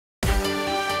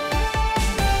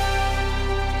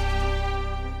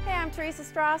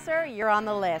Teresa Strasser, you're on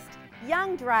the list.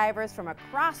 Young drivers from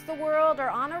across the world are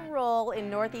on a roll in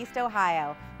Northeast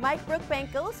Ohio. Mike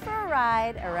Brookbank goes for a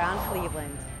ride around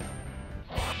Cleveland.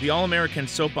 The All-American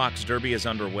Soapbox Derby is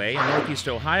underway, and Northeast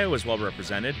Ohio is well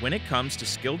represented when it comes to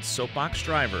skilled soapbox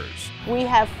drivers. We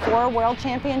have 4 World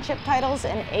Championship titles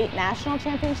and 8 National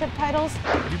Championship titles.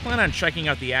 If you plan on checking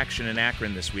out the action in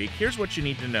Akron this week, here's what you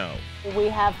need to know. We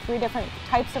have 3 different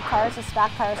types of cars, a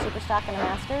stock car, a super stock, and a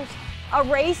Masters. A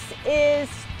race is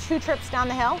 2 trips down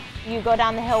the hill. You go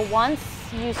down the hill once,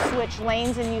 you switch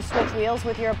lanes and you switch wheels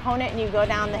with your opponent and you go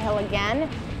down the hill again.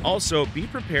 Also, be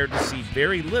prepared to see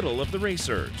very little of the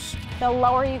racers. The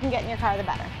lower you can get in your car, the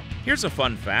better. Here's a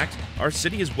fun fact. Our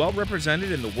city is well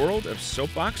represented in the world of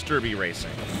soapbox derby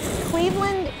racing.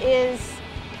 Cleveland is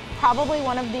probably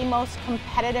one of the most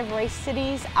competitive race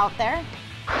cities out there.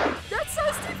 That's so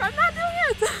steep, I'm not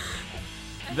doing it!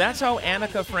 That's how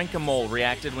Annika Frankamole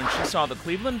reacted when she saw the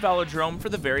Cleveland velodrome for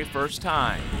the very first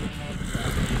time.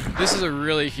 This is a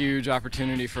really huge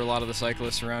opportunity for a lot of the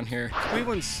cyclists around here.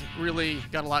 Cleveland's really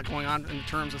got a lot going on in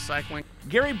terms of cycling.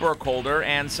 Gary Burkholder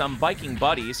and some biking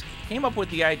buddies came up with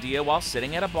the idea while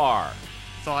sitting at a bar.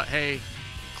 Thought, hey,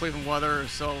 Cleveland weather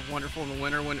is so wonderful in the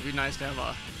winter, wouldn't it be nice to have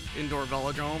an indoor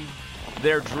velodrome?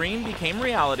 Their dream became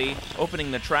reality, opening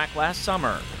the track last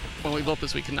summer. When we built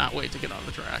this, we could not wait to get on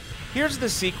the track. Here's the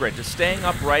secret to staying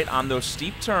upright on those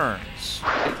steep turns.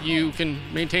 If you can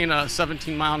maintain a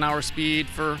 17-mile-an-hour speed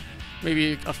for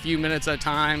maybe a few minutes at a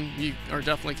time, you are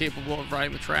definitely capable of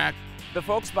riding the track. The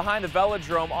folks behind the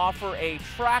velodrome offer a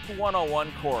Track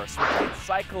 101 course, which keeps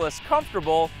cyclists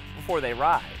comfortable before they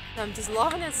ride. I'm just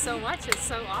loving it so much, it's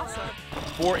so awesome.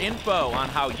 For info on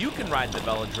how you can ride the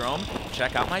velodrome,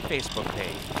 check out my Facebook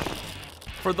page.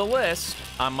 For The List,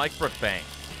 I'm Mike Brookbank.